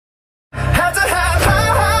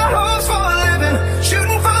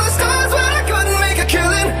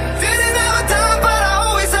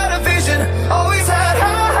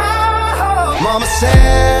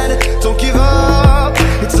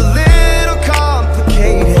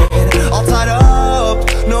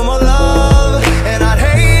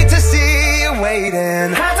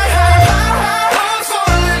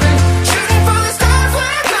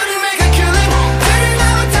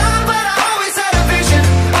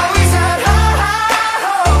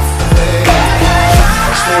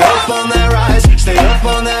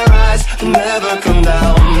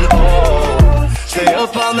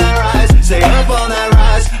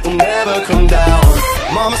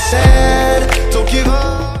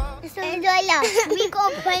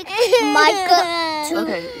gonna prank Micah too.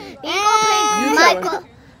 Okay. We gonna prank Micah.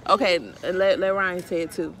 Okay, let Ryan say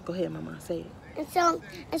it too. Go ahead, Mama. Say it. And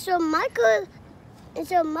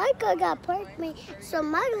so Micah got pranked me. So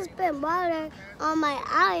Micah spit water on my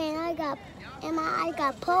eye, and my eye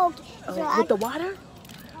got poked. So With the water?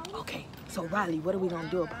 Okay. So Riley, what are we gonna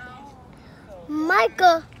do about it?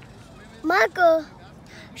 Micah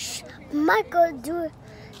do.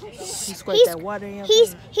 He squirted that water in your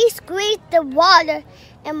face? He squeezed the water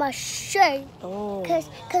in my shirt. Oh. Cause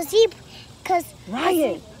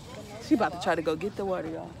Ryan. She about to try to go get the water,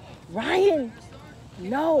 y'all. Ryan.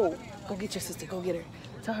 No. Go get your sister. Go get her.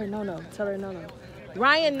 Tell her no. Tell her no.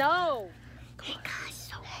 Ryan, no.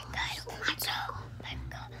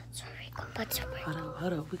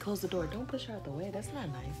 Hold up. We close the door. Don't push her out the way. That's not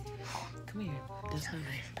nice. Come here. That's not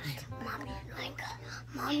nice.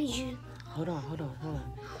 Mommy, you. Hold on.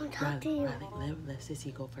 I'm talking to you. Riley, let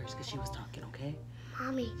Sissy go first because she was talking, okay?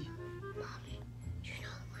 Mommy, you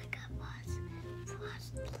know Micah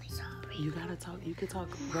was sorry. You gotta talk. You can talk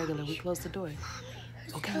regular. We close the door.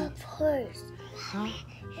 Okay. Talk first. Huh?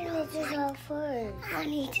 You need to talk first. I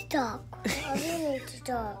need to talk. You need to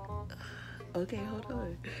talk. Okay, hold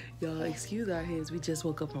on. Y'all, excuse our heads. We just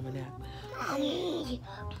woke up from a nap. Mommy.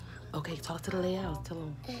 Okay, talk to the layout. Tell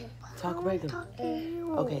them. Talk regular.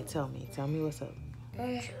 Okay, tell me. Tell me what's up.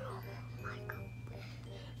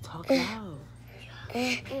 Talk loud.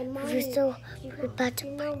 We're about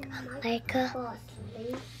to prank Micah.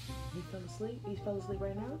 He fell asleep? He fell asleep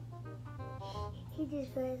right now? He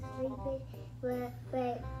just fell asleep where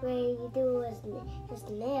you do his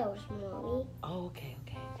nails, Mommy. Oh, okay.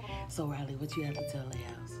 So, Riley, what you have to tell the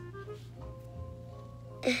house?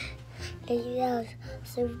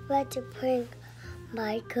 So we're about to prank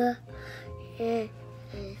Micah and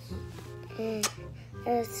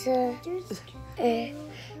so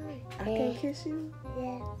I can kiss you?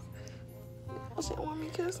 yeah. Oh, she don't want me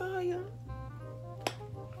to kiss her, y'all.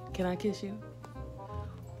 Can I kiss you?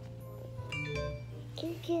 Can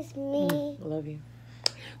you kiss me? Love you.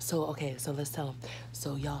 So, okay, so let's tell them.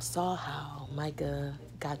 So, y'all saw how Micah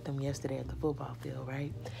got them yesterday at the football field,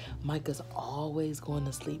 right? Micah's always going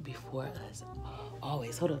to sleep before us.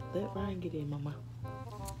 Always. Hold up. Let Ryan get in, Mama.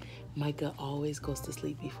 Micah always goes to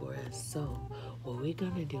sleep before us. So, what we're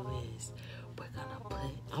going to do is we're going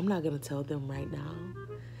to I'm not going to tell them right now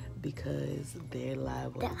because they're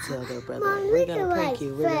liable to tell their brother. Mommy, we're going to prank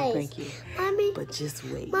you. We're going to prank you. Mommy, But just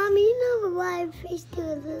wait. Mommy, you know why her face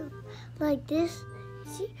look like this?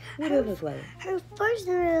 What do it look like? Her first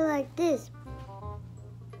look like this.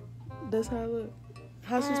 That's how it look.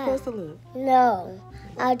 How's she supposed to look? No,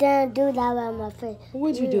 I didn't do that with my face.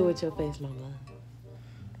 What'd you do with your face, Mama?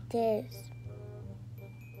 This.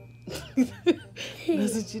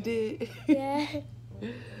 That's what you did? Yeah.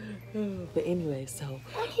 But anyway, so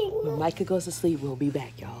when Micah goes to sleep, we'll be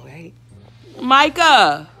back, y'all, right?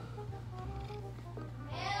 Micah!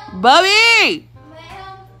 Bubby!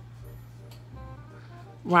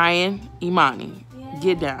 Ryan, Imani,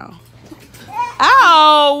 get down.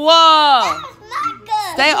 Ow!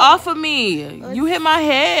 Stay off of me. You hit my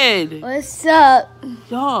head. What's up?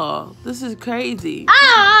 Y'all, this is crazy.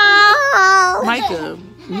 Ow! Micah,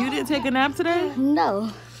 you didn't take a nap today? No.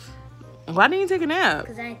 Why didn't you take a nap?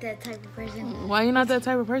 Because I ain't that type of person Why you not that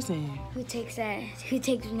type of person? who takes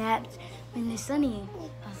naps when it's sunny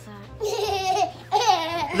outside.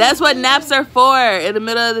 That's what naps are for in the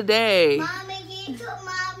middle of the day. Mommy, you told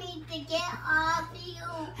Mommy to get off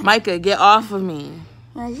you. Micah, get off of me.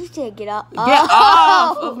 No, you said get off. Get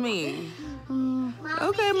off of me.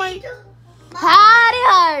 Okay, Mike.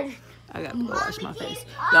 Howdy. I gotta go wash my face.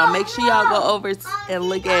 Y'all make sure y'all go over and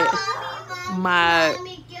look at my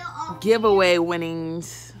giveaway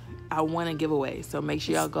winnings. I won a giveaway, so make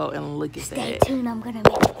sure y'all go and look at that. Stay tuned. I'm gonna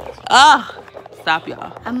make. Stop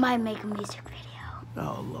y'all. I might make a music video.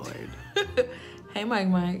 Oh Lord. Hey,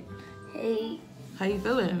 Mike. Hey. How you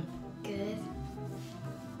feeling? Good.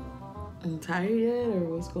 You tired yet,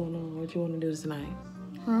 or what's going on? What you want to do tonight?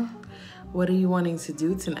 Huh? What are you wanting to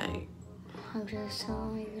do tonight? I'm just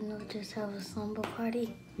just have a slumber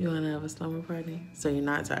party. You want to have a slumber party? So you're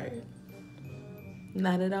not tired?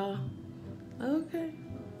 Not at all? Okay.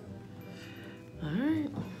 All right.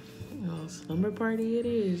 Well, slumber party it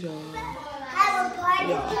is, y'all. Have a party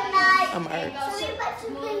tonight. I'm hurt.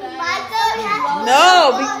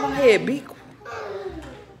 No, be quiet. Be quiet.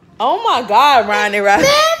 Oh my God, Ryan and Riley.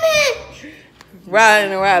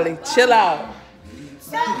 Ryan and Riley, chill out.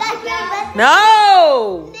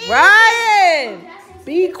 No, Ryan,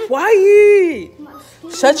 be quiet.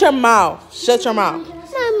 Shut your mouth. Shut your mouth.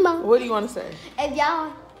 What do you want to say? If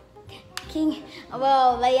y'all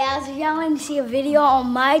Well, layouts, if y'all want to see a video on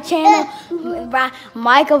my channel,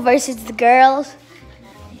 Michael versus the girls.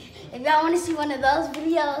 If y'all want to see one of those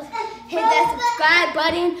videos, hit that subscribe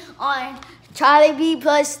button on Charlie B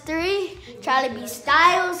 +3, Charlie B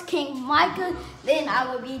Styles, King Micah. Then I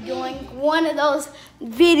will be doing one of those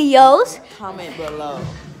videos. Comment below.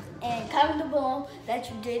 And comment below that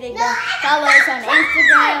you did it. Follow us on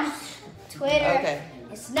Instagram, Twitter,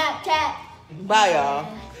 and Snapchat. Bye, y'all.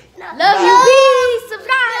 Love you, peace.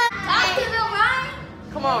 Subscribe. Talk to them, Ryan.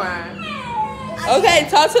 Come on, Ryan. Okay,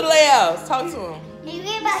 talk to the layouts. Talk to them. We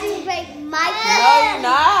about to break Micah. No, you're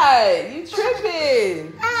not. You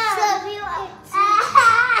tripping.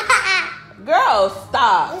 Girl,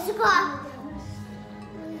 stop. Let's go.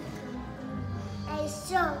 Hey,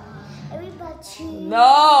 so everybody.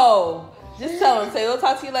 No. Just tell them. Say, we'll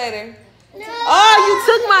talk to you later. No. Oh, you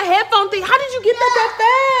took my headphone thing. How did you get that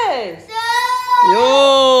fast?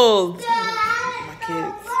 Yo. My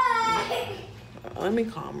kids. Let me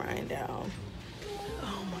calm Ryan down.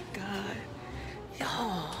 Oh, my God.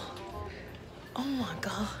 Y'all. Oh, my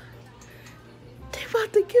God. They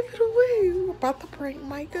about to give it away. We're about to prank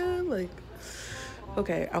Micah. Like,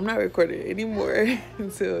 okay, I'm not recording anymore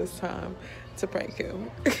until it's time to prank him.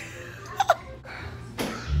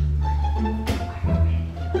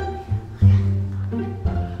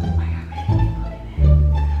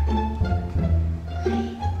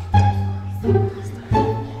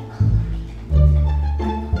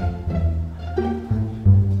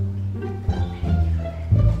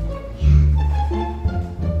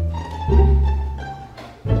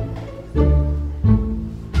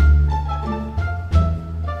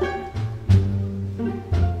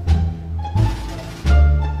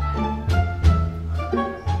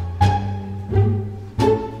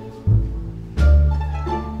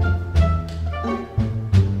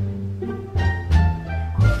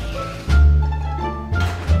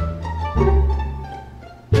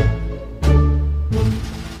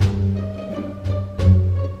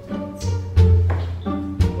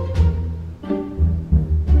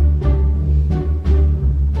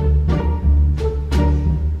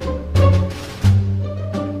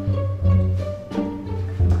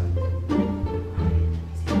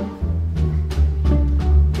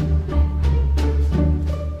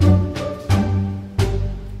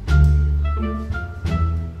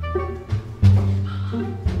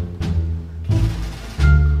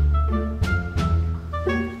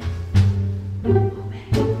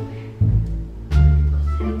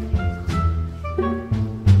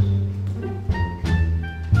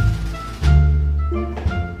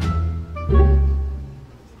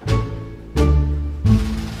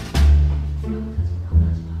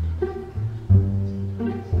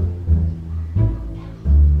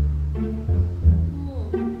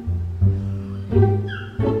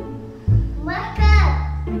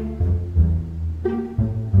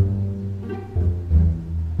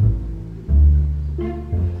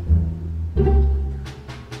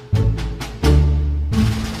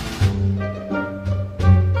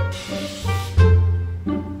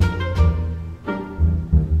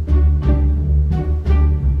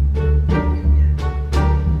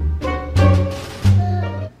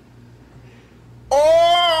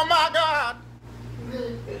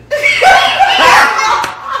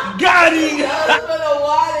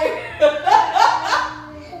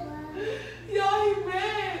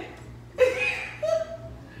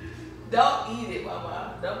 Don't eat it,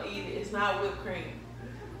 Mama. Don't eat it. It's not whipped cream.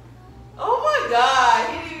 Oh my God.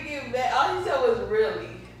 He didn't even get mad. All he said was really.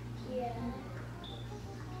 Yeah.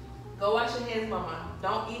 Go wash your hands, Mama.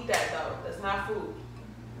 Don't eat that though. That's not food.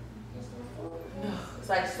 It's not food. No, it's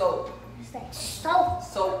like soap. It's like soap.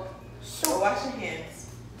 Soap. Go wash your hands.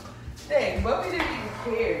 Dang, Bubby didn't even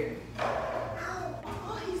care.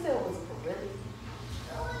 All he said was really.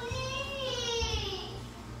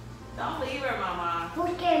 Don't leave her, Mama.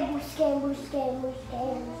 Busquen.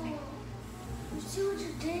 You see what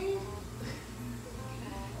you did?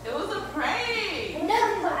 It was a prank. It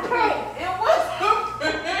was a prank. It was a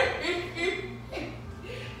prank.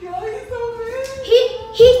 Yo, he's so bad.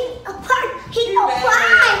 He's a prank. He's He a bad.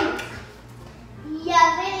 prank. Yeah,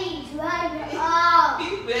 really driving off.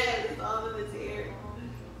 He's bad. It's all in his hair.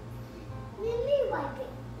 Let me wipe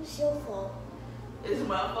it. It's your fault. It's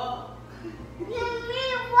my fault. Let me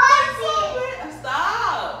wipe it.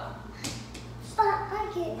 Stop. Stop. I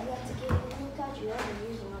can't. You have to get it. Look out, you ever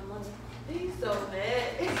using my money. He's so mad.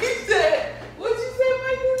 He said, what'd you say,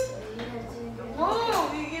 Michael? You have to get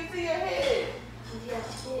Move. You get to your head. You have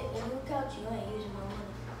to get and look out, you ain't using my money.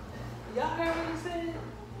 Y'all heard what he said?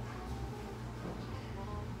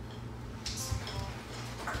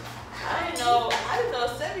 I didn't know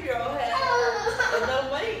 7-year-old had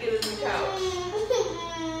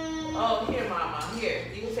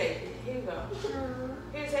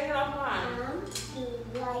Take it off mine.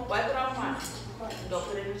 Wipe it off mine. Go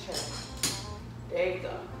put it in the trash. There you go.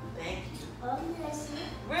 Thank you.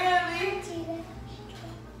 Really?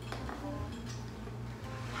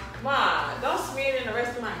 Ma, don't smear it in the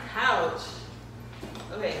rest of my couch.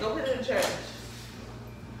 Okay, go put it in the trash.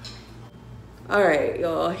 Alright,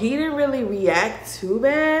 y'all. He didn't really react too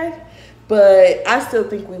bad, but I still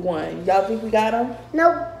think we won. Y'all think we got him?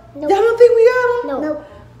 Nope. Y'all don't think we got him? Nope.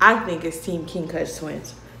 I think it's Team King Hush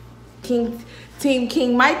Twins. Team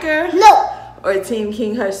King Micah? Nope. Or Team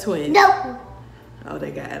King Hush Twins? Nope. Oh, they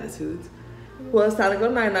got attitudes. Well, it's time to go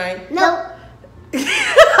night-night. Nope.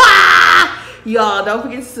 Y'all, don't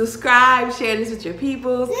forget to subscribe, share this with your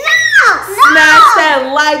peoples. No. Smash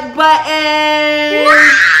that like button.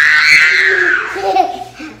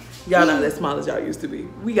 Y'all not as small as y'all used to be.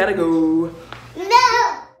 We gotta go. No.